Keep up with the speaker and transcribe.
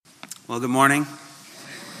Well, good morning.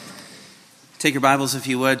 Take your Bibles, if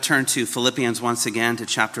you would. Turn to Philippians once again to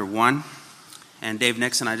chapter 1. And Dave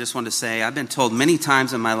Nixon, I just want to say, I've been told many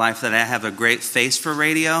times in my life that I have a great face for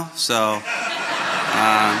radio. So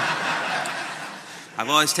I've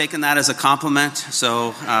always taken that as a compliment.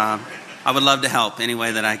 So I would love to help any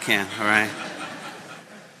way that I can, all right?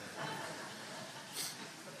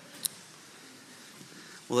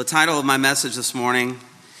 Well, the title of my message this morning,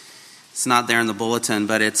 it's not there in the bulletin,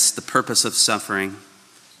 but it's The Purpose of Suffering.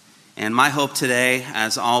 And my hope today,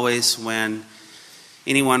 as always, when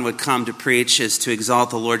anyone would come to preach, is to exalt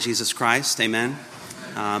the Lord Jesus Christ. Amen.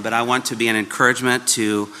 But I want to be an encouragement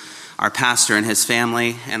to our pastor and his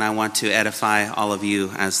family, and I want to edify all of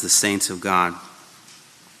you as the saints of God.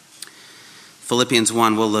 Philippians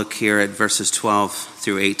 1, we'll look here at verses 12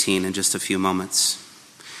 through 18 in just a few moments.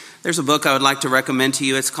 There's a book I would like to recommend to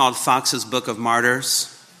you. It's called Fox's Book of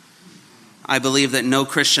Martyrs. I believe that no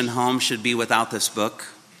Christian home should be without this book.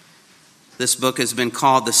 This book has been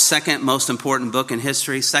called the second most important book in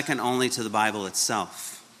history, second only to the Bible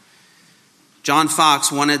itself. John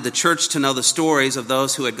Fox wanted the church to know the stories of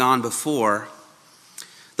those who had gone before,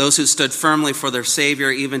 those who stood firmly for their Savior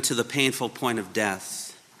even to the painful point of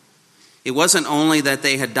death. It wasn't only that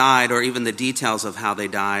they had died or even the details of how they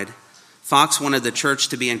died. Fox wanted the church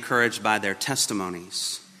to be encouraged by their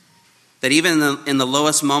testimonies. That even in the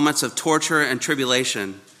lowest moments of torture and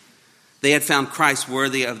tribulation, they had found Christ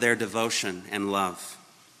worthy of their devotion and love.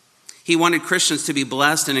 He wanted Christians to be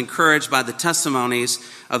blessed and encouraged by the testimonies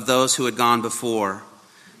of those who had gone before,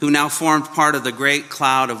 who now formed part of the great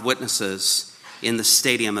cloud of witnesses in the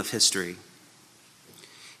stadium of history.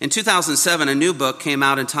 In 2007, a new book came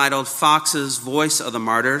out entitled Fox's Voice of the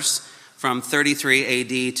Martyrs, from 33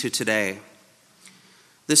 AD to today.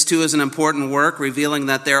 This too is an important work revealing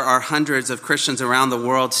that there are hundreds of Christians around the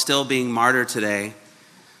world still being martyred today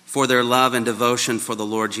for their love and devotion for the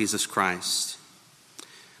Lord Jesus Christ.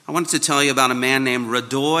 I wanted to tell you about a man named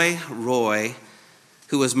Radoy Roy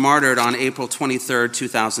who was martyred on April 23,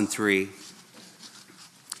 2003.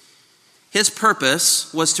 His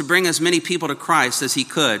purpose was to bring as many people to Christ as he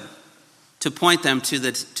could, to point them to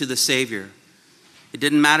the Savior. It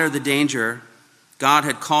didn't matter the danger. God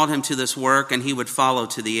had called him to this work, and he would follow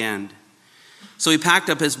to the end. So he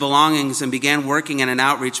packed up his belongings and began working in an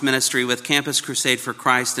outreach ministry with Campus Crusade for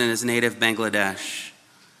Christ in his native Bangladesh.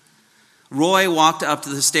 Roy walked up to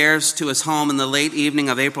the stairs to his home in the late evening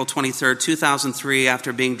of April 23, 2003,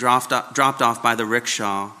 after being dropped off by the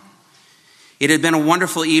rickshaw. It had been a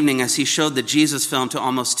wonderful evening as he showed the Jesus film to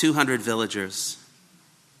almost 200 villagers.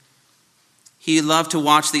 He loved to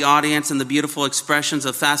watch the audience and the beautiful expressions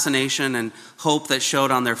of fascination and hope that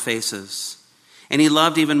showed on their faces. And he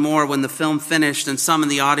loved even more when the film finished and some in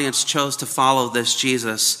the audience chose to follow this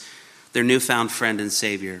Jesus, their newfound friend and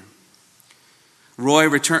Savior.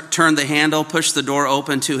 Roy turned the handle, pushed the door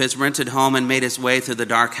open to his rented home, and made his way through the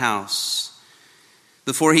dark house.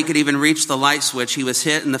 Before he could even reach the light switch, he was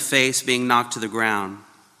hit in the face, being knocked to the ground.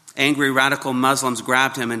 Angry radical Muslims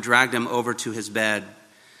grabbed him and dragged him over to his bed.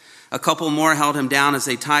 A couple more held him down as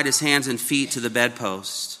they tied his hands and feet to the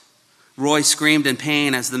bedpost. Roy screamed in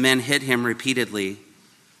pain as the men hit him repeatedly.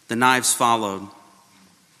 The knives followed.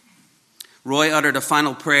 Roy uttered a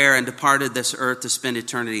final prayer and departed this earth to spend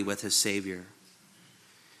eternity with his Savior.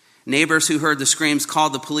 Neighbors who heard the screams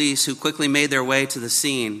called the police, who quickly made their way to the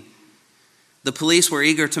scene. The police were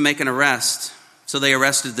eager to make an arrest, so they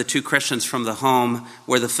arrested the two Christians from the home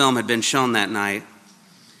where the film had been shown that night,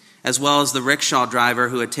 as well as the rickshaw driver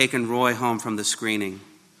who had taken Roy home from the screening.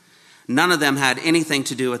 None of them had anything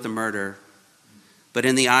to do with the murder, but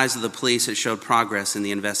in the eyes of the police, it showed progress in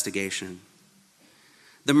the investigation.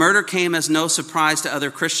 The murder came as no surprise to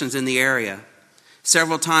other Christians in the area.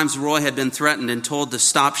 Several times Roy had been threatened and told to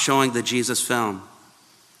stop showing the Jesus film.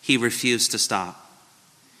 He refused to stop.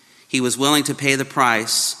 He was willing to pay the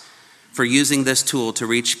price for using this tool to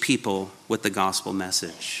reach people with the gospel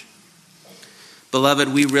message. Beloved,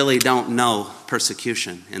 we really don't know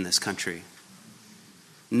persecution in this country.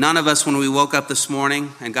 None of us, when we woke up this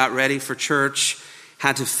morning and got ready for church,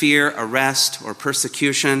 had to fear arrest or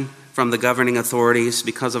persecution from the governing authorities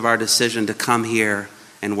because of our decision to come here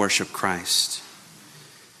and worship Christ.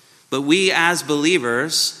 But we as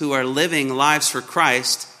believers who are living lives for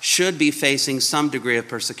Christ should be facing some degree of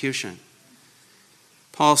persecution.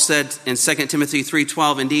 Paul said in 2 Timothy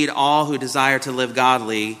 3:12, "Indeed, all who desire to live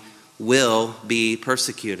godly will be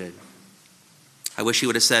persecuted." I wish he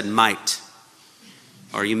would have said might,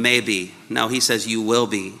 or you may be. No, he says you will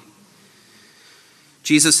be.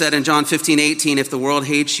 Jesus said in John 15:18, "If the world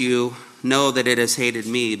hates you, know that it has hated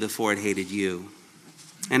me before it hated you."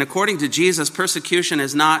 And according to Jesus, persecution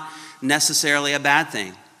is not necessarily a bad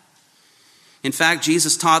thing. In fact,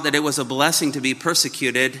 Jesus taught that it was a blessing to be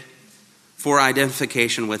persecuted for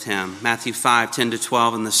identification with him. Matthew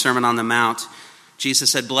 5:10-12 in the Sermon on the Mount,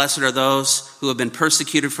 Jesus said, "Blessed are those who have been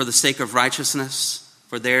persecuted for the sake of righteousness,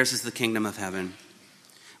 for theirs is the kingdom of heaven.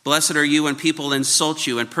 Blessed are you when people insult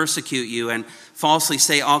you and persecute you and falsely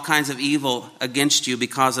say all kinds of evil against you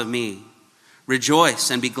because of me. Rejoice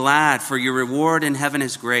and be glad, for your reward in heaven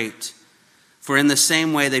is great. For in the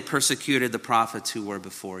same way they persecuted the prophets who were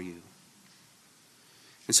before you."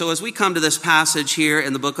 And so as we come to this passage here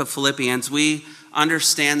in the book of Philippians, we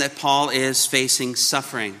understand that Paul is facing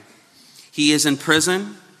suffering. He is in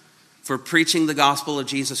prison for preaching the gospel of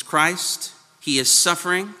Jesus Christ. He is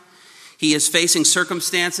suffering. He is facing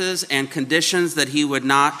circumstances and conditions that he would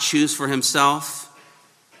not choose for himself,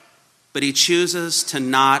 but he chooses to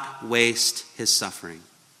not waste his suffering.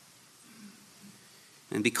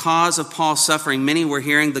 And because of Paul's suffering, many were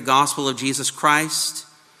hearing the gospel of Jesus Christ.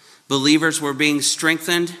 Believers were being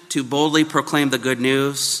strengthened to boldly proclaim the good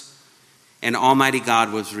news, and Almighty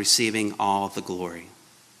God was receiving all the glory.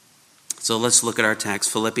 So let's look at our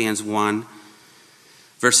text, Philippians 1,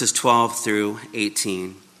 verses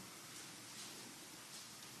 12-18.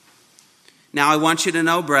 "Now I want you to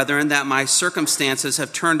know, brethren, that my circumstances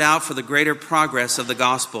have turned out for the greater progress of the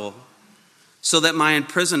gospel, so that my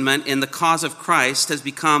imprisonment in the cause of Christ has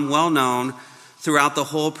become well known throughout the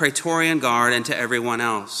whole Praetorian Guard and to everyone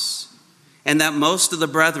else. And that most of the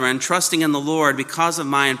brethren, trusting in the Lord because of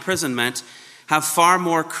my imprisonment, have far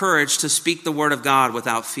more courage to speak the word of God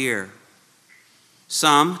without fear.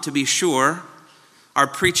 Some, to be sure, are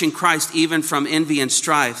preaching Christ even from envy and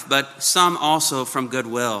strife, but some also from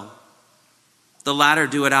goodwill. The latter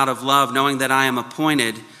do it out of love, knowing that I am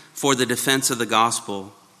appointed for the defense of the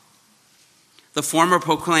gospel. The former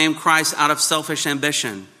proclaim Christ out of selfish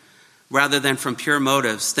ambition, rather than from pure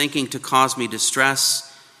motives, thinking to cause me distress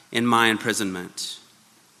in my imprisonment.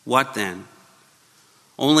 What then?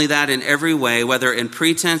 Only that in every way, whether in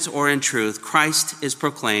pretense or in truth, Christ is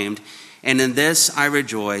proclaimed, and in this I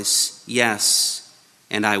rejoice, yes,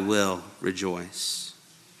 and I will rejoice."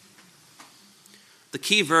 The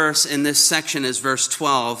key verse in this section is verse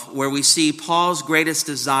 12, where we see Paul's greatest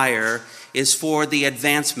desire is for the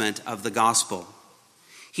advancement of the gospel.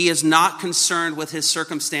 He is not concerned with his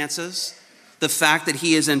circumstances, the fact that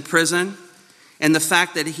he is in prison, and the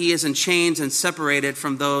fact that he is in chains and separated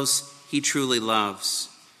from those he truly loves.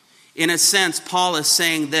 In a sense, Paul is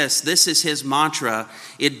saying this is his mantra: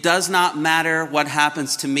 it does not matter what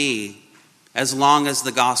happens to me as long as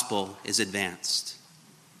the gospel is advanced.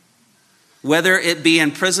 Whether it be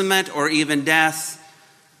imprisonment or even death,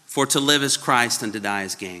 for to live is Christ and to die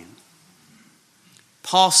is gain.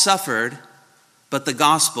 Paul suffered, but the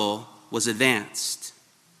gospel was advanced.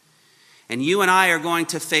 And you and I are going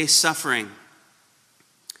to face suffering.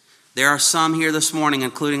 There are some here this morning,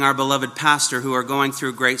 including our beloved pastor, who are going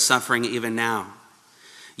through great suffering even now.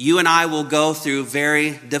 You and I will go through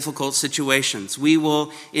very difficult situations. We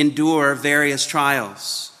will endure various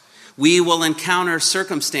trials. We will encounter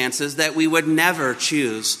circumstances that we would never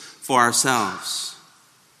choose for ourselves.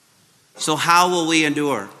 So how will we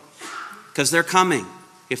endure? Because they're coming,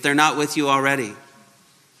 if they're not with you already.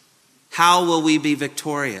 How will we be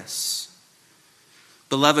victorious?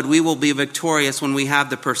 Beloved, we will be victorious when we have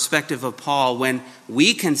the perspective of Paul, when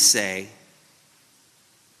we can say,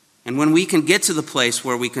 and when we can get to the place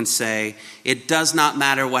where we can say, it does not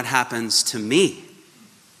matter what happens to me,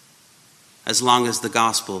 as long as the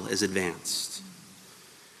gospel is advanced.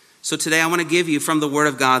 So today I want to give you from the Word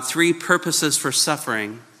of God 3 purposes for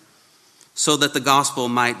suffering so that the gospel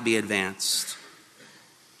might be advanced.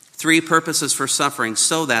 3 purposes for suffering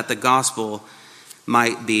so that the gospel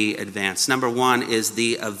might be advanced. Number 1 is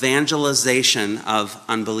the evangelization of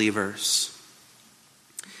unbelievers.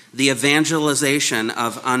 The evangelization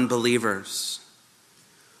of unbelievers.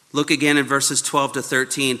 Look again in verses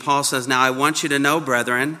 12-13. Paul says, "Now I want you to know,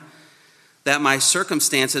 brethren, that my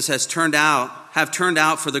circumstances have turned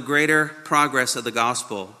out for the greater progress of the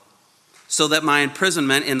gospel, so that my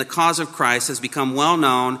imprisonment in the cause of Christ has become well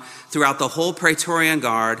known throughout the whole Praetorian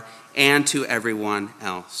Guard and to everyone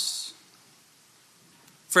else."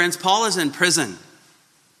 Friends, Paul is in prison.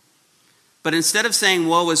 But instead of saying,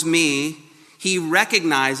 "Woe is me," he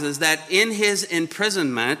recognizes that in his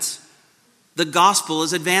imprisonment, the gospel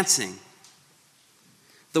is advancing.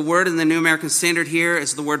 The word in the New American Standard here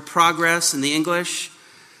is the word progress in the English.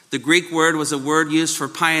 The Greek word was a word used for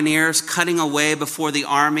pioneers cutting a way before the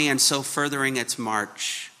army and so furthering its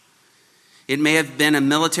march. It may have been a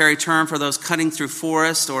military term for those cutting through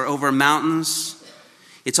forest or over mountains.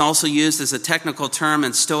 It's also used as a technical term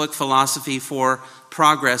in Stoic philosophy for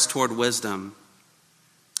progress toward wisdom.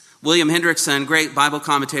 William Hendrickson, great Bible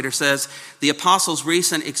commentator, says, the apostles'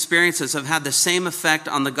 recent experiences have had the same effect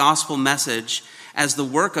on the gospel message as the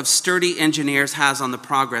work of sturdy engineers has on the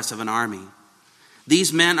progress of an army.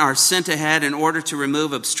 These men are sent ahead in order to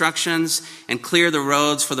remove obstructions and clear the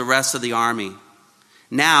roads for the rest of the army.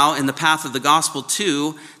 Now, in the path of the gospel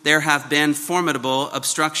too, there have been formidable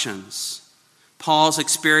obstructions. Paul's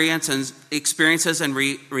experiences and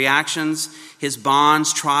reactions, his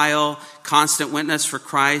bonds, trial, constant witness for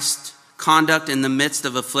Christ, conduct in the midst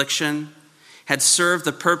of affliction, had served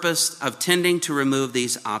the purpose of tending to remove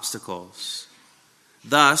these obstacles.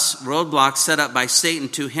 Thus, roadblocks set up by Satan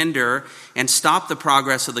to hinder and stop the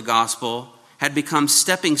progress of the gospel had become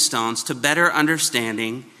stepping stones to better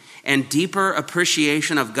understanding and deeper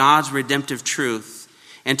appreciation of God's redemptive truth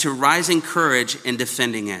and to rising courage in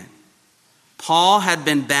defending it. Paul had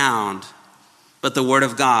been bound, but the word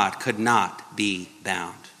of God could not be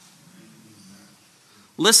bound.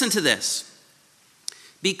 Listen to this.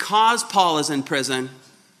 Because Paul is in prison,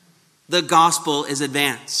 the gospel is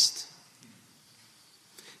advanced.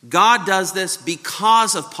 God does this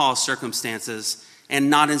because of Paul's circumstances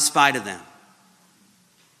and not in spite of them.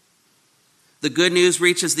 The good news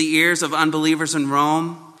reaches the ears of unbelievers in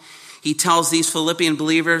Rome. He tells these Philippian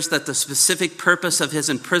believers that the specific purpose of his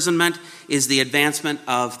imprisonment is the advancement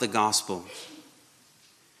of the gospel.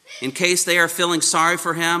 In case they are feeling sorry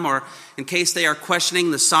for him or in case they are questioning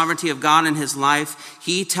the sovereignty of God in his life,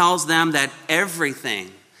 he tells them that everything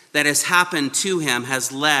that has happened to him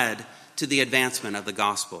has led to the advancement of the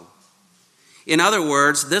gospel. In other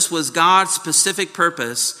words, this was God's specific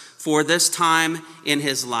purpose for this time in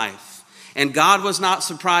his life. And God was not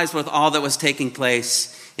surprised with all that was taking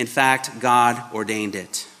place. In fact, God ordained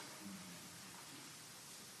it.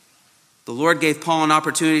 The Lord gave Paul an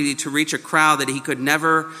opportunity to reach a crowd that he could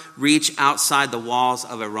never reach outside the walls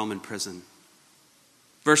of a Roman prison.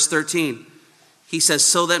 Verse 13, he says,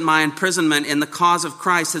 so that my imprisonment in the cause of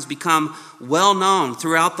Christ has become well known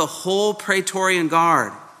throughout the whole Praetorian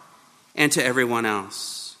Guard and to everyone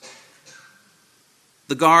else.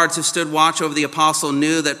 The guards who stood watch over the apostle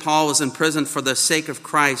knew that Paul was in prison for the sake of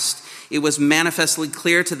Christ. It was manifestly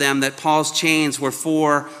clear to them that Paul's chains were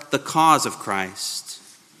for the cause of Christ.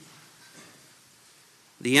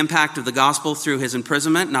 The impact of the gospel through his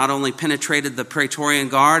imprisonment not only penetrated the Praetorian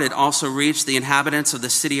Guard, it also reached the inhabitants of the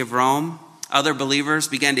city of Rome. Other believers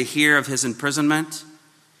began to hear of his imprisonment.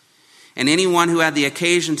 And anyone who had the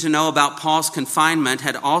occasion to know about Paul's confinement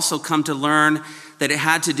had also come to learn that it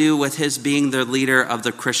had to do with his being the leader of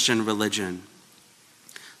the Christian religion.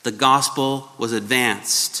 The gospel was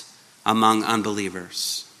advanced among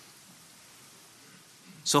unbelievers.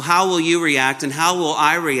 So how will you react and how will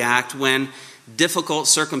I react when difficult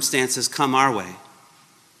circumstances come our way?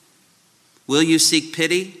 Will you seek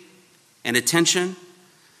pity and attention,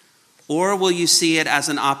 or will you see it as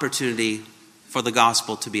an opportunity for the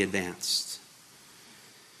gospel to be advanced?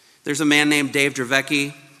 There's a man named Dave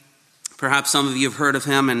Dravecky. Perhaps some of you have heard of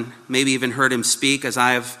him and maybe even heard him speak as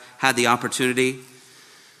I have had the opportunity.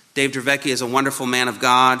 Dave Dravecky is a wonderful man of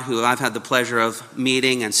God who I've had the pleasure of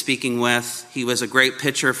meeting and speaking with. He was a great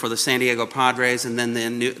pitcher for the San Diego Padres and then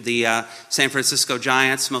the San Francisco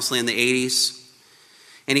Giants, mostly in the 80s.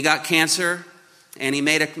 And he got cancer, and he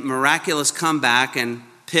made a miraculous comeback and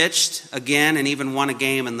pitched again and even won a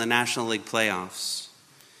game in the National League playoffs.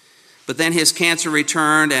 But then his cancer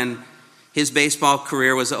returned, and his baseball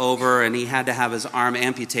career was over, and he had to have his arm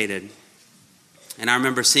amputated. And I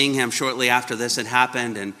remember seeing him shortly after this had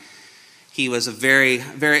happened, and he was in very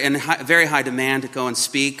high demand to go and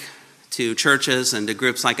speak to churches and to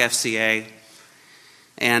groups like FCA.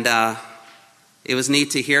 And it was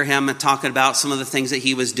neat to hear him talking about some of the things that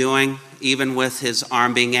he was doing, even with his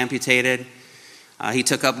arm being amputated. He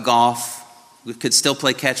took up golf. We could still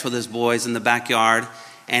play catch with his boys in the backyard,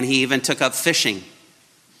 and he even took up fishing.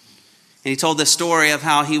 And he told this story of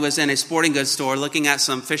how he was in a sporting goods store looking at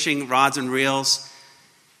some fishing rods and reels.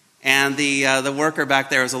 And the worker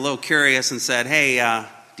back there was a little curious and said, hey,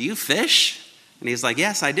 do you fish? And he's like,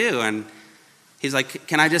 yes, I do. And he's like,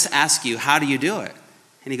 can I just ask you, how do you do it?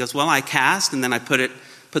 And he goes, well, I cast, and then I put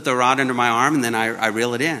the rod under my arm, and then I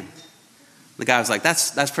reel it in. The guy was like,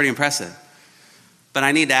 that's pretty impressive. But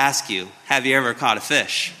I need to ask you, have you ever caught a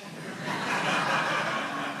fish?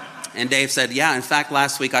 And Dave said, yeah, in fact,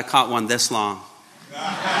 last week I caught one this long.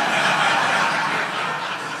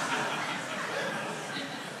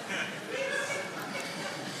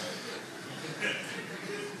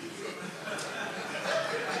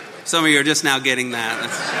 Some of you are just now getting that.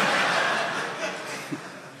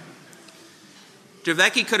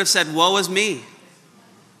 Javecki could have said, woe is me.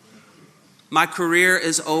 My career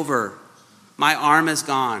is over. My arm is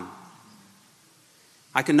gone.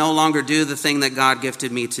 I can no longer do the thing that God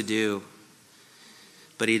gifted me to do.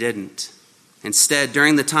 But he didn't. Instead,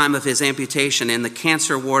 during the time of his amputation in the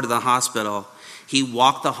cancer ward of the hospital, he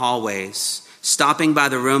walked the hallways, stopping by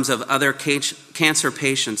the rooms of other cancer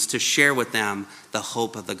patients to share with them the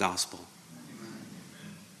hope of the gospel.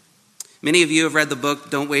 Many of you have read the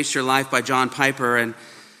book Don't Waste Your Life by John Piper, and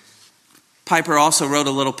Piper also wrote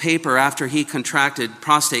a little paper after he contracted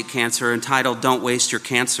prostate cancer entitled Don't Waste Your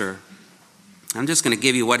Cancer. I'm just going to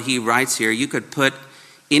give you what he writes here. You could put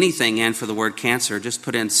anything in for the word cancer, just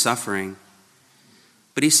put in suffering.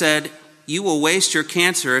 But he said, you will waste your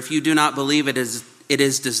cancer if you do not believe it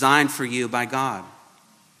is designed for you by God.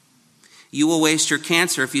 You will waste your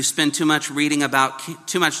cancer if you spend too much time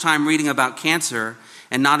reading about cancer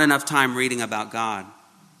and not enough time reading about God.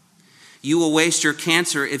 You will waste your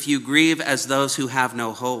cancer if you grieve as those who have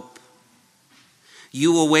no hope.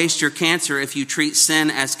 You will waste your cancer if you treat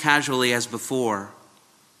sin as casually as before.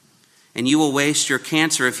 And you will waste your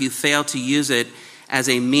cancer if you fail to use it as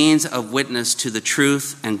a means of witness to the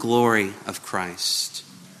truth and glory of Christ.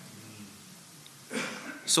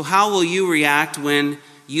 So how will you react when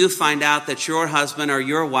you find out that your husband or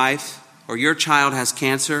your wife or your child has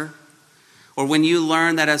cancer? Or when you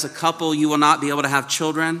learn that as a couple you will not be able to have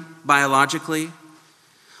children biologically?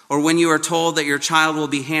 Or when you are told that your child will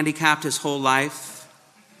be handicapped his whole life?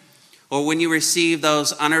 Or when you receive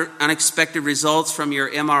those unexpected results from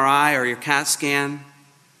your MRI or your CAT scan?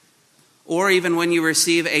 Or even when you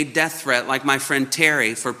receive a death threat like my friend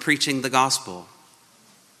Terry for preaching the gospel?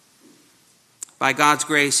 By God's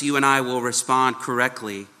grace, you and I will respond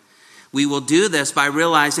correctly. We will do this by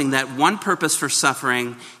realizing that one purpose for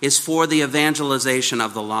suffering is for the evangelization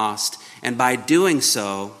of the lost. And by doing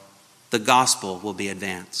so, the gospel will be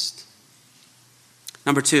advanced.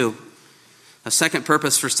 Number 2, a second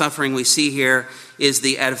purpose for suffering we see here is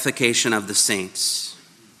the edification of the saints.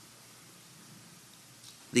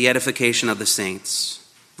 The edification of the saints.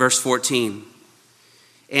 Verse 14.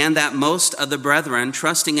 And that most of the brethren,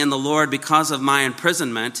 trusting in the Lord because of my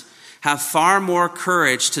imprisonment, have far more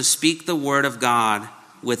courage to speak the word of God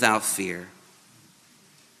without fear.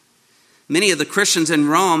 Many of the Christians in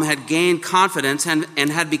Rome had gained confidence and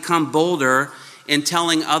had become bolder in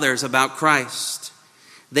telling others about Christ.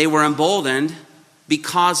 They were emboldened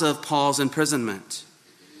because of Paul's imprisonment.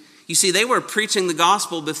 You see, they were preaching the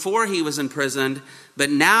gospel before he was imprisoned, but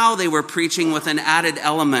now they were preaching with an added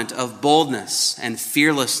element of boldness and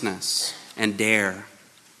fearlessness and dare.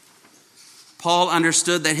 Paul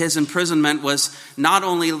understood that his imprisonment was not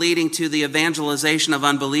only leading to the evangelization of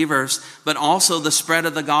unbelievers, but also the spread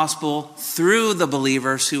of the gospel through the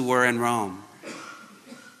believers who were in Rome.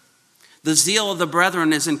 The zeal of the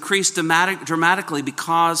brethren is increased dramatically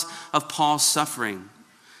because of Paul's suffering.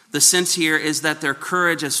 The sense here is that their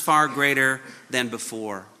courage is far greater than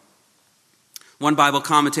before. One Bible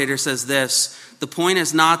commentator says this: the point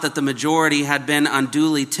is not that the majority had been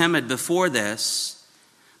unduly timid before this,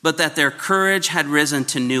 but that their courage had risen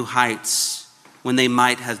to new heights when they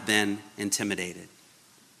might have been intimidated.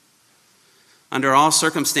 Under all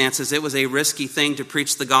circumstances, it was a risky thing to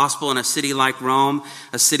preach the gospel in a city like Rome,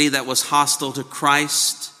 a city that was hostile to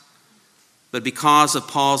Christ. But because of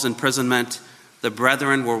Paul's imprisonment, the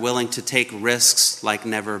brethren were willing to take risks like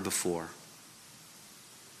never before.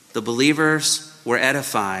 The believers were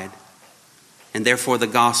edified, and therefore the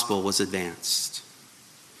gospel was advanced.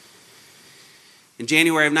 In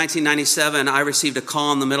January of 1997, I received a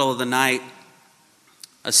call in the middle of the night.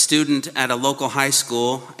 A student at a local high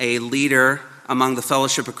school, a leader among the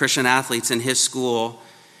Fellowship of Christian Athletes in his school,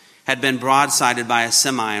 had been broadsided by a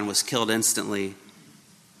semi and was killed instantly.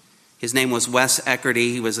 His name was Wes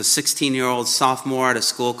Eckerty. He was a 16-year-old sophomore at a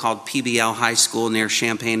school called PBL High School near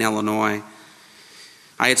Champaign, Illinois.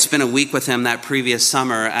 I had spent a week with him that previous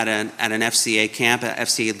summer at an FCA camp, an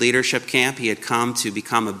FCA leadership camp. He had come to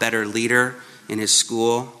become a better leader in his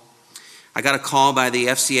school. I got a call by the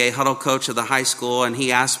FCA huddle coach of the high school, and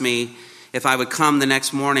he asked me if I would come the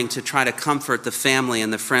next morning to try to comfort the family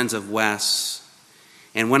and the friends of Wes.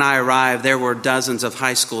 And when I arrived, there were dozens of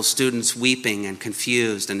high school students weeping and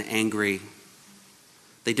confused and angry.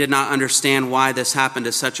 They did not understand why this happened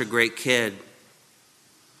to such a great kid.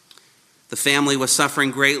 The family was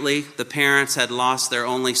suffering greatly. The parents had lost their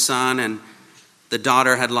only son, and the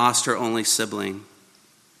daughter had lost her only sibling.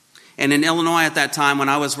 And in Illinois at that time, when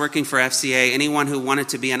I was working for FCA, anyone who wanted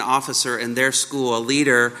to be an officer in their school, a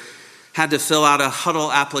leader, had to fill out a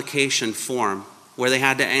huddle application form where they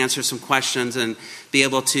had to answer some questions and be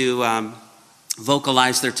able to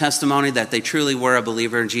vocalized their testimony that they truly were a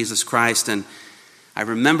believer in Jesus Christ. And I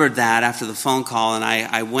remembered that after the phone call, and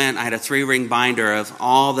I went. I had a 3-ring binder of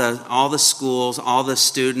all the schools, all the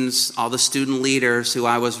students, all the student leaders who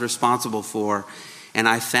I was responsible for, and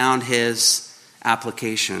I found his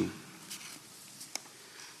application.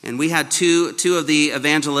 And we had two of the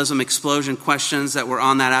evangelism explosion questions that were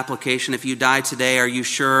on that application. If you died today, are you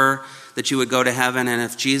sure that you would go to heaven? And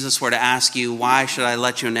if Jesus were to ask you, why should I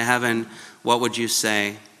let you into heaven, what would you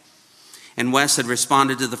say? And Wes had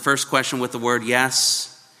responded to the first question with the word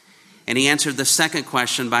yes. And he answered the second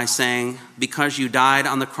question by saying, because you died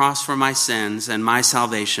on the cross for my sins and my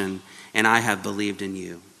salvation, and I have believed in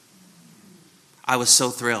you. I was so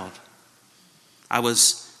thrilled. I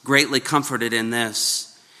was greatly comforted in this.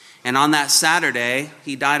 And on that Saturday,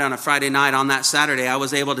 he died on a Friday night. On that Saturday, I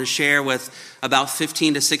was able to share with about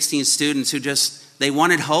 15 to 16 students who they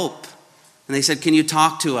wanted hope. And they said, can you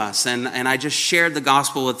talk to us? And I just shared the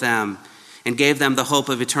gospel with them and gave them the hope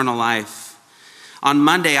of eternal life. On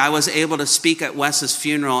Monday, I was able to speak at Wes's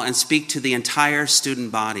funeral and speak to the entire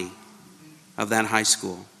student body of that high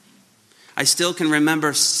school. I still can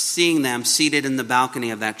remember seeing them seated in the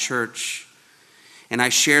balcony of that church. And I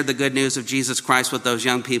shared the good news of Jesus Christ with those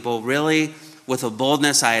young people, really with a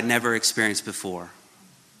boldness I had never experienced before.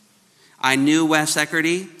 I knew Wes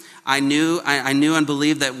Eckerty. I knew and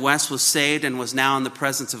believed that Wes was saved and was now in the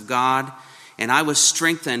presence of God. And I was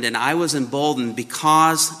strengthened and I was emboldened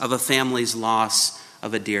because of a family's loss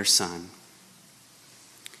of a dear son.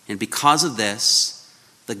 And because of this,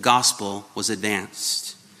 the gospel was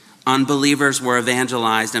advanced. Unbelievers were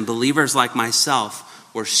evangelized, and believers like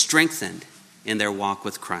myself were strengthened in their walk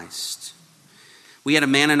with Christ. We had a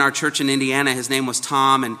man in our church in Indiana. His name was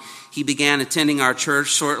Tom, and he began attending our church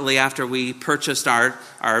shortly after we purchased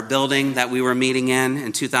our building that we were meeting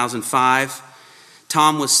in 2005.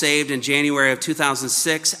 Tom was saved in January of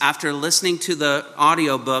 2006 after listening to the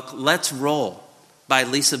audiobook Let's Roll by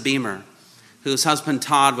Lisa Beamer, whose husband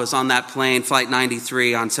Todd was on that plane, Flight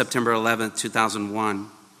 93, on September 11th, 2001.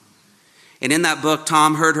 And in that book,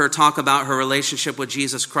 Tom heard her talk about her relationship with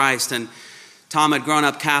Jesus Christ. And Tom had grown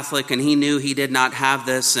up Catholic, and he knew he did not have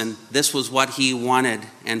this, and this was what he wanted.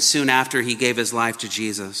 And soon after, he gave his life to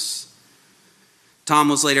Jesus. Tom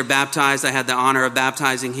was later baptized. I had the honor of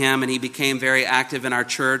baptizing him, and he became very active in our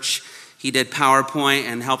church. He did PowerPoint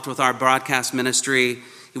and helped with our broadcast ministry.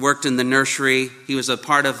 He worked in the nursery. He was a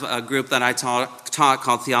part of a group that I taught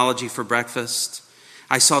called Theology for Breakfast.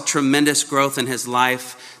 I saw tremendous growth in his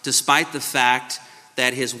life, despite the fact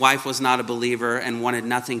that his wife was not a believer and wanted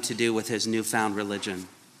nothing to do with his newfound religion.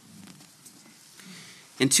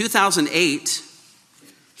 In 2008,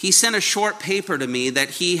 he sent a short paper to me that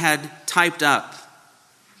he had typed up.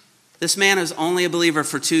 This man is only a believer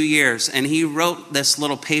for 2 years, and he wrote this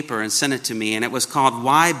little paper and sent it to me, and it was called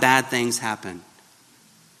Why Bad Things Happen.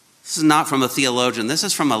 This is not from a theologian. This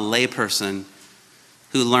is from a layperson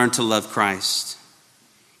who learned to love Christ.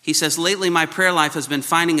 He says, lately my prayer life has been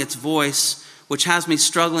finding its voice, which has me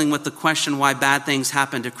struggling with the question why bad things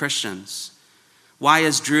happen to Christians. Why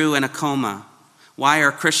is Drew in a coma? Why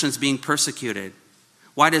are Christians being persecuted?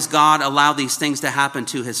 Why does God allow these things to happen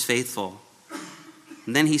to his faithful?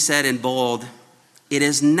 And then he said in bold, it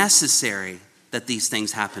is necessary that these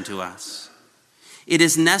things happen to us. It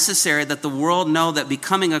is necessary that the world know that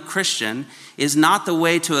becoming a Christian is not the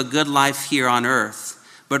way to a good life here on earth,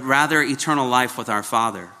 but rather eternal life with our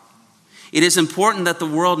Father. It is important that the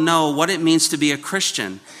world know what it means to be a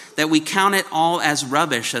Christian, that we count it all as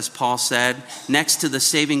rubbish, as Paul said, next to the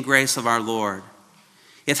saving grace of our Lord.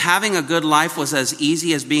 If having a good life was as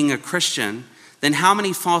easy as being a Christian, then how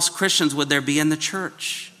many false Christians would there be in the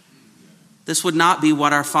church? This would not be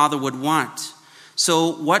what our Father would want.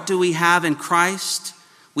 So what do we have in Christ?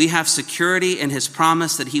 We have security in his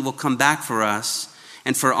promise that he will come back for us.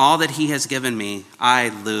 And for all that he has given me, I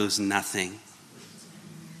lose nothing.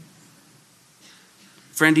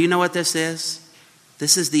 Friend, do you know what this is?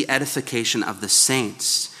 This is the edification of the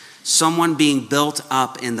saints. Someone being built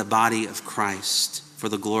up in the body of Christ for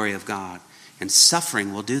the glory of God. And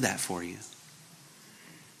suffering will do that for you.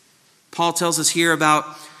 Paul tells us here about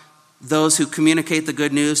those who communicate the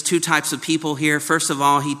good news. 2 types of people here. First of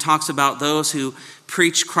all, he talks about those who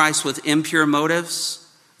preach Christ with impure motives.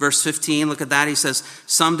 Verse 15, look at that. He says,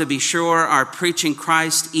 some to be sure are preaching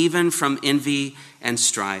Christ even from envy and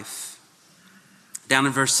strife. Down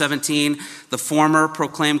in verse 17, the former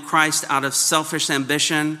proclaim Christ out of selfish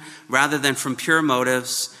ambition rather than from pure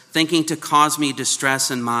motives, thinking to cause me distress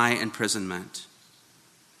in my imprisonment.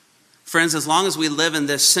 Friends, as long as we live in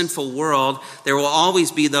this sinful world, there will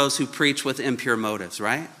always be those who preach with impure motives,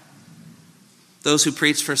 right? Those who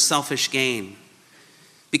preach for selfish gain.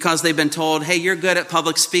 because they've been told, hey, you're good at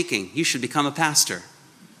public speaking, you should become a pastor.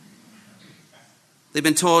 They've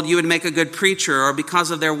been told you would make a good preacher, or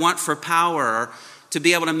because of their want for power, or to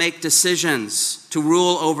be able to make decisions, to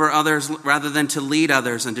rule over others rather than to lead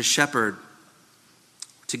others and to shepherd,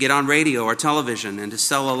 to get on radio or television and to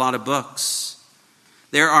sell a lot of books.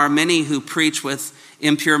 There are many who preach with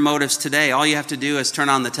impure motives today. All you have to do is turn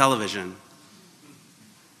on the television,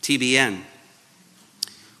 TBN.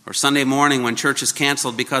 Or Sunday morning when church is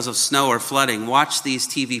canceled because of snow or flooding, watch these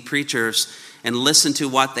TV preachers and listen to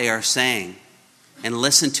what they are saying and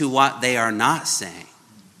listen to what they are not saying.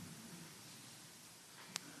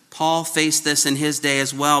 Paul faced this in his day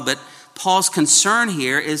as well, but Paul's concern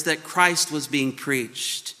here is that Christ was being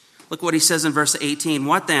preached. Look what he says in verse 18.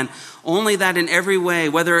 What then? Only that in every way,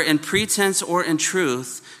 whether in pretense or in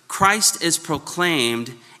truth, Christ is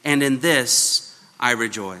proclaimed, and in this I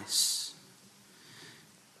rejoice.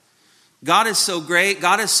 God is so great,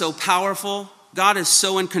 God is so powerful, God is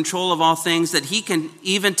so in control of all things that he can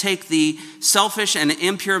even take the selfish and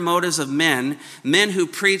impure motives of men who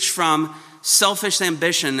preach from selfish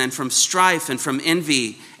ambition and from strife and from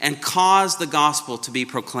envy, and cause the gospel to be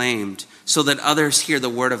proclaimed so that others hear the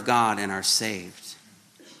word of God and are saved.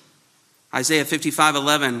 Isaiah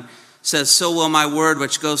 55:11 says, so will my word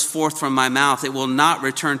which goes forth from my mouth, it will not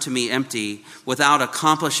return to me empty, without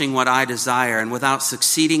accomplishing what I desire and without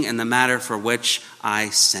succeeding in the matter for which I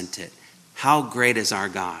sent it. How great is our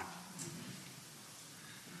God.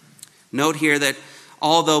 Note here that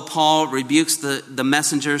although Paul rebukes the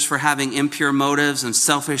messengers for having impure motives and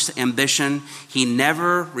selfish ambition, he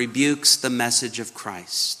never rebukes the message of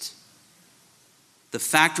Christ. The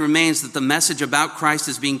fact remains that the message about Christ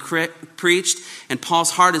is being preached, and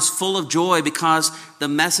Paul's heart is full of joy because the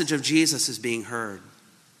message of Jesus is being heard.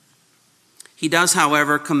 He does,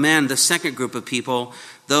 however, commend the second group of people,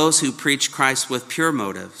 those who preach Christ with pure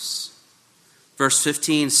motives. Verse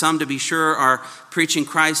 15, some to be sure are preaching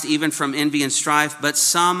Christ even from envy and strife, but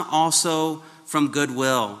some also from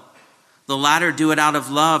goodwill. The latter do it out of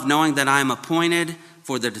love, knowing that I am appointed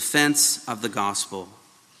for the defense of the gospel.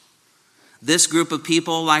 This group of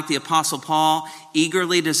people, like the Apostle Paul,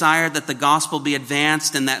 eagerly desired that the gospel be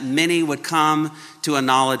advanced and that many would come to a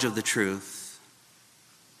knowledge of the truth.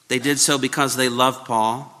 They did so because they loved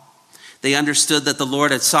Paul. They understood that the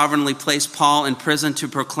Lord had sovereignly placed Paul in prison to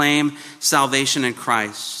proclaim salvation in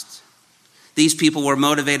Christ. These people were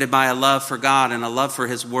motivated by a love for God and a love for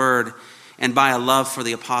his word and by a love for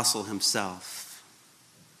the apostle himself.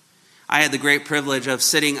 I had the great privilege of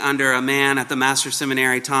sitting under a man at the Master's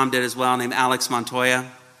Seminary, Tom did as well, named Alex Montoya.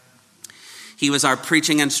 He was our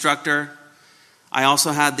preaching instructor. I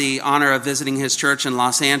also had the honor of visiting his church in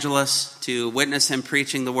Los Angeles to witness him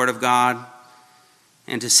preaching the word of God,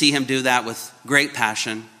 and to see him do that with great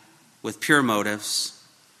passion, with pure motives.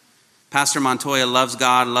 Pastor Montoya loves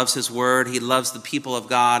God, loves his word. He loves the people of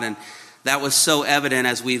God. And that was so evident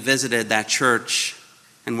as we visited that church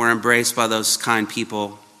and were embraced by those kind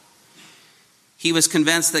people. He was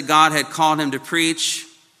convinced that God had called him to preach.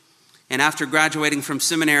 And after graduating from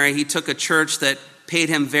seminary, he took a church that paid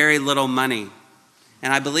him very little money.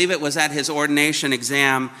 And I believe it was at his ordination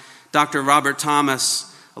exam, Dr. Robert Thomas,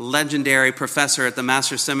 a legendary professor at the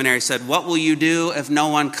Master's Seminary, said, what will you do if no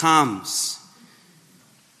one comes?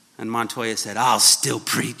 And Montoya said, I'll still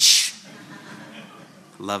preach.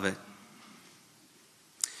 Love it.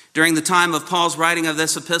 During the time of Paul's writing of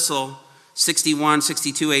this epistle, 61,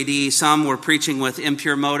 62 AD, some were preaching with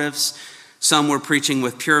impure motives, some were preaching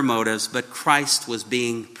with pure motives, but Christ was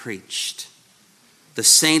being preached. The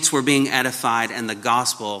saints were being edified and the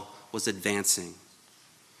gospel was advancing.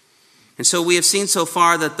 And so we have seen so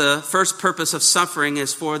far that the first purpose of suffering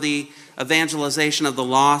is for the evangelization of the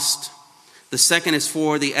lost. The second is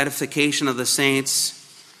for the edification of the saints.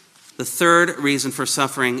 The third reason for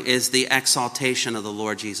suffering is the exaltation of the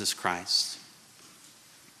Lord Jesus Christ.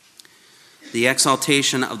 The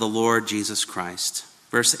exaltation of the Lord Jesus Christ.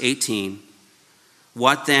 Verse 18.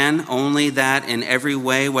 What then? Only that in every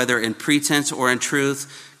way, whether in pretense or in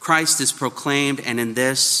truth, Christ is proclaimed, and in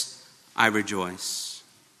this I rejoice.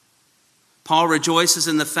 Paul rejoices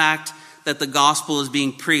in the fact that the gospel is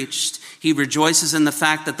being preached. He rejoices in the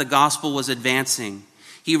fact that the gospel was advancing.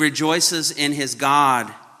 He rejoices in his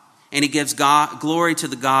God, and he gives glory to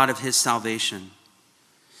the God of his salvation.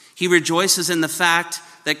 He rejoices in the fact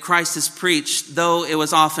that Christ is preached, though it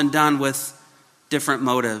was often done with different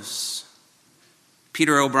motives.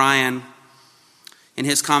 Peter O'Brien, in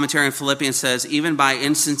his commentary on Philippians, says, even by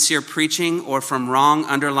insincere preaching or from wrong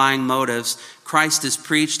underlying motives, Christ is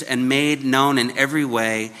preached and made known in every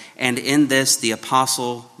way, and in this the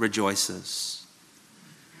apostle rejoices.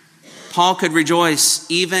 Paul could rejoice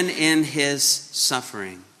even in his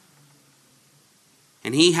suffering.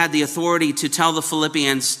 And he had the authority to tell the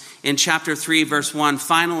Philippians in chapter 3, verse 1,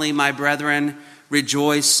 "Finally, my brethren,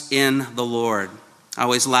 rejoice in the Lord." I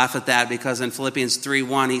always laugh at that because in Philippians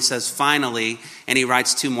 3:1, he says, "Finally," and he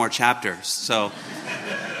writes 2 more chapters. So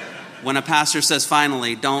when a pastor says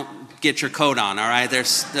finally, don't get your coat on, all right?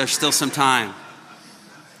 There's still some time.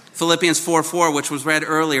 Philippians 4:4, which was read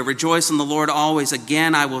earlier, "Rejoice in the Lord always.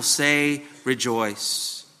 Again, I will say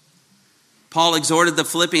rejoice." Paul exhorted the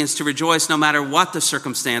Philippians to rejoice no matter what the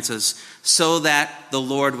circumstances, so that the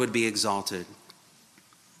Lord would be exalted.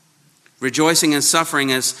 Rejoicing in suffering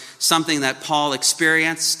is something that Paul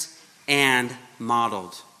experienced and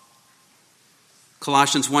modeled.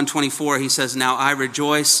 Colossians 1:24, he says, "Now I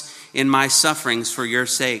rejoice in my sufferings for your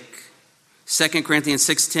sake." 2 Corinthians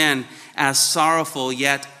 6:10, "As sorrowful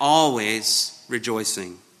yet always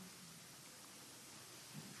rejoicing."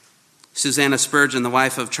 Susanna Spurgeon, the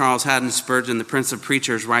wife of Charles Haddon Spurgeon, the Prince of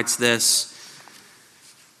Preachers, writes this: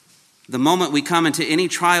 "The moment we come into any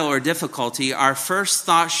trial or difficulty, our first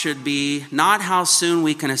thought should be not how soon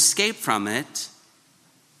we can escape from it,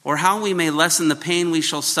 or how we may lessen the pain we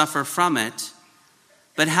shall suffer from it,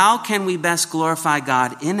 but how can we best glorify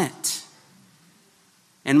God in it,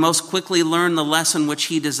 and most quickly learn the lesson which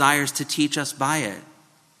he desires to teach us by it.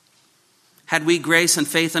 Had we grace and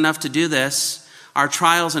faith enough to do this, our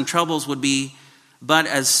trials and troubles would be but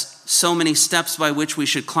as so many steps by which we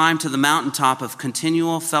should climb to the mountaintop of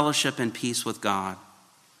continual fellowship and peace with God.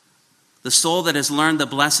 The soul that has learned the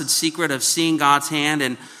blessed secret of seeing God's hand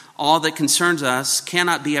in all that concerns us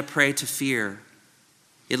cannot be a prey to fear.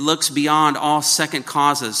 It looks beyond all second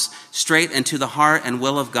causes, straight into the heart and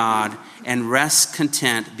will of God, and rests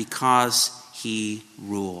content because he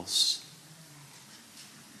rules."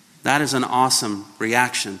 That is an awesome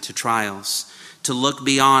reaction to trials, to look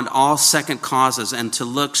beyond all second causes and to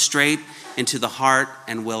look straight into the heart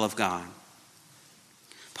and will of God.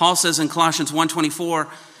 Paul says in Colossians 1:24,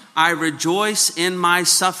 "I rejoice in my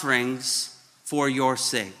sufferings for your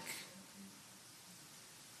sake."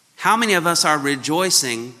 How many of us are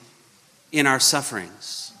rejoicing in our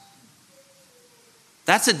sufferings?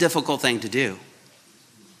 That's a difficult thing to do.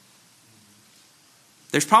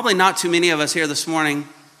 There's probably not too many of us here this morning,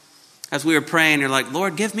 as we were praying, you're like,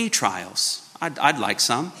 "Lord, give me trials. I'd like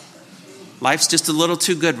some. Life's just a little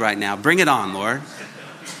too good right now. Bring it on, Lord."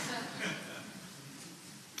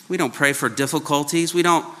 We don't pray for difficulties. We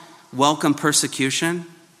don't welcome persecution.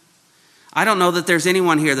 I don't know that there's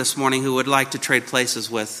anyone here this morning who would like to trade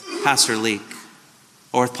places with Pastor Leek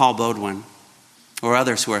or with Paul Bodwin or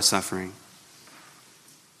others who are suffering.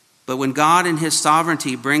 But when God in his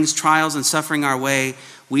sovereignty brings trials and suffering our way,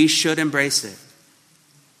 we should embrace it,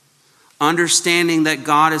 understanding that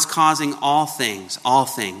God is causing all things,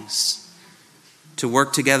 to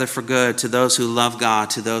work together for good to those who love God,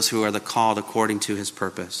 to those who are the called according to his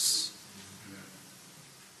purpose.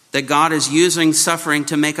 That God is using suffering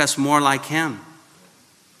to make us more like him,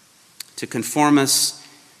 to conform us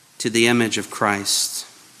to the image of Christ.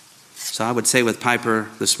 So I would say with Piper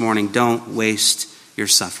this morning, don't waste your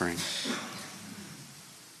suffering.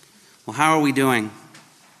 Well, how are we doing?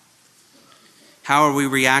 How are we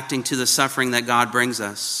reacting to the suffering that God brings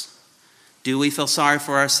us? Do we feel sorry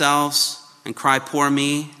for ourselves and cry, "Poor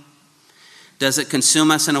me"? Does it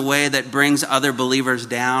consume us in a way that brings other believers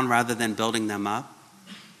down rather than building them up?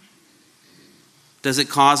 Does it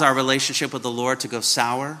cause our relationship with the Lord to go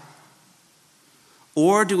sour?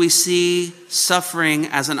 Or do we see suffering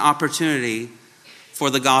as an opportunity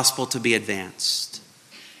for the gospel to be advanced?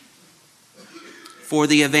 For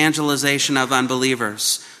the evangelization of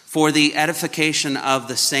unbelievers, for the edification of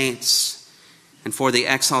the saints, and for the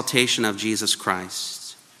exaltation of Jesus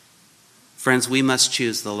Christ. Friends, we must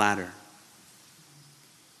choose the latter.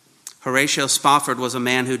 Horatio Spafford was a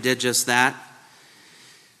man who did just that.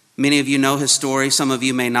 Many of you know his story, some of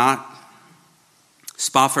you may not.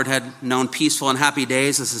 Spafford had known peaceful and happy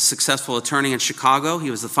days as a successful attorney in Chicago.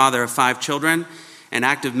 He was the father of 5 children, an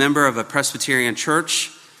active member of a Presbyterian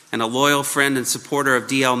church, and a loyal friend and supporter of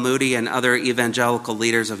D.L. Moody and other evangelical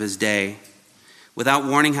leaders of his day. Without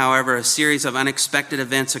warning, however, a series of unexpected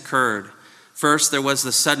events occurred. First, there was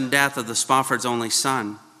the sudden death of the Spafford's only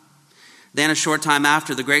son. Then, a short time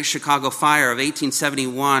after, the Great Chicago Fire of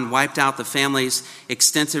 1871 wiped out the family's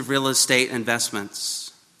extensive real estate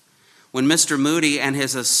investments. When Mr. Moody and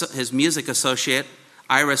his music associate,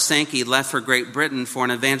 Ira Sankey, left for Great Britain for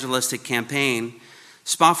an evangelistic campaign,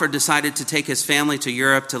 Spafford decided to take his family to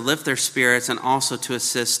Europe to lift their spirits and also to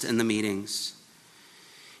assist in the meetings.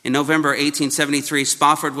 In November 1873,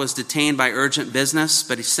 Spafford was detained by urgent business,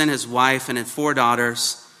 but he sent his wife and his 4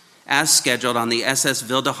 daughters as scheduled on the SS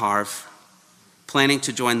Wildeharve, planning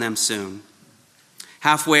to join them soon.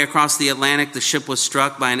 Halfway across the Atlantic, the ship was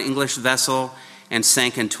struck by an English vessel and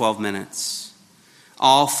sank in 12 minutes.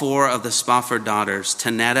 All 4 of the Spofford daughters,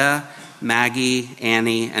 Tanetta, Maggie,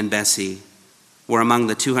 Annie, and Bessie, were among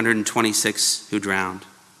the 226 who drowned.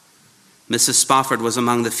 Mrs. Spofford was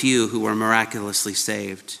among the few who were miraculously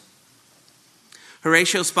saved.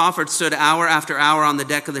 Horatio Spofford stood hour after hour on the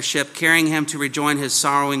deck of the ship, carrying him to rejoin his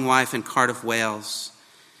sorrowing wife in Cardiff, Wales.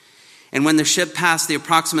 And when the ship passed the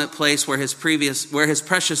approximate place where his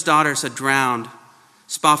precious daughters had drowned,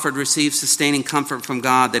 Spofford received sustaining comfort from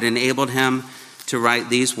God that enabled him to write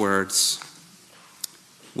these words: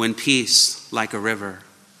 "When peace, like a river,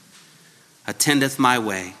 attendeth my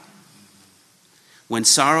way, when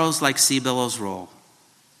sorrows like sea billows roll,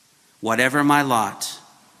 whatever my lot,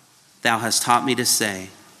 thou hast taught me to say,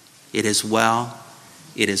 it is well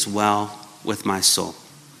with my soul."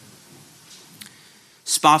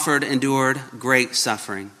 Spofford endured great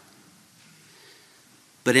suffering.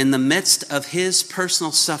 But in the midst of his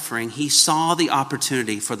personal suffering, he saw the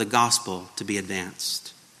opportunity for the gospel to be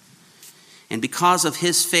advanced. And because of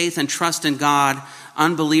his faith and trust in God,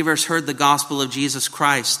 unbelievers heard the gospel of Jesus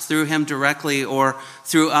Christ through him directly or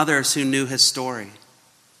through others who knew his story.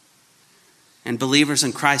 And believers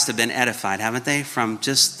in Christ have been edified, haven't they, from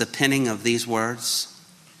just the penning of these words?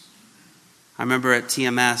 I remember at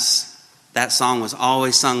TMS, that song was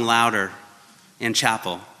always sung louder in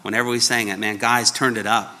chapel. Whenever we sang it, man, guys turned it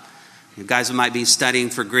up. Guys who might be studying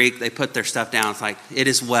for Greek, they put their stuff down. It's like, it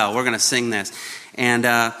is well, we're going to sing this. And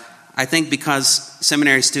I think because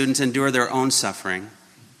seminary students endure their own suffering,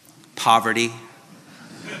 poverty,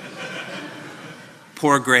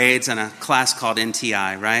 poor grades, and a class called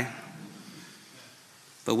NTI, right?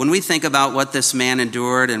 But when we think about what this man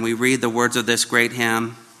endured and we read the words of this great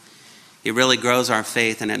hymn, it really grows our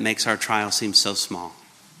faith and it makes our trial seem so small.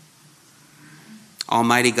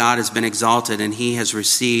 Almighty God has been exalted and he has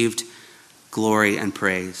received glory and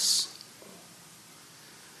praise.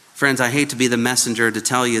 Friends, I hate to be the messenger to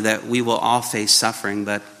tell you that we will all face suffering,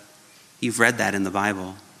 but you've read that in the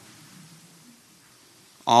Bible.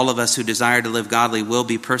 All of us who desire to live godly will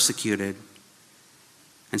be persecuted.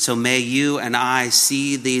 And so may you and I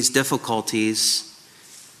see these difficulties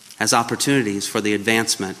as opportunities for the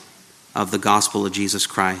advancement of the gospel of Jesus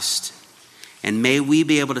Christ. And may we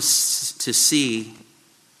be able to see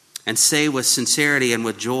and say with sincerity and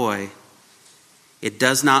with joy, it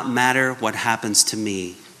does not matter what happens to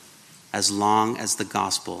me as long as the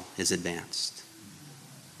gospel is advanced.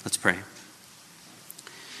 Let's pray.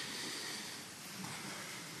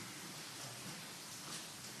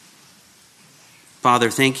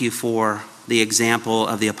 Father, thank you for the example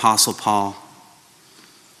of the Apostle Paul.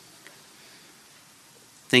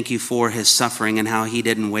 Thank you for his suffering and how he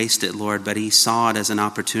didn't waste it, Lord, but he saw it as an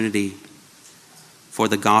opportunity for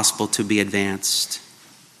the gospel to be advanced.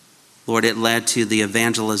 Lord, it led to the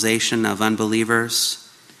evangelization of unbelievers.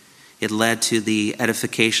 It led to the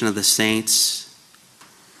edification of the saints.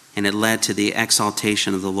 And it led to the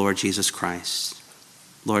exaltation of the Lord Jesus Christ.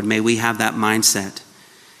 Lord, may we have that mindset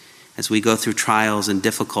as we go through trials and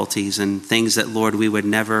difficulties and things that, Lord, we would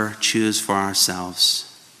never choose for ourselves.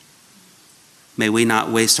 May we not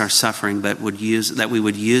waste our suffering, but that we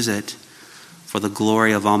would use it for the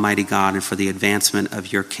glory of Almighty God and for the advancement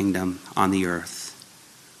of your kingdom on the earth.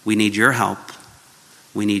 We need your help.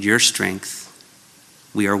 We need your strength.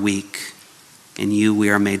 We are weak. In you we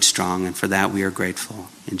are made strong, and for that we are grateful.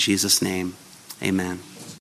 In Jesus' name, amen.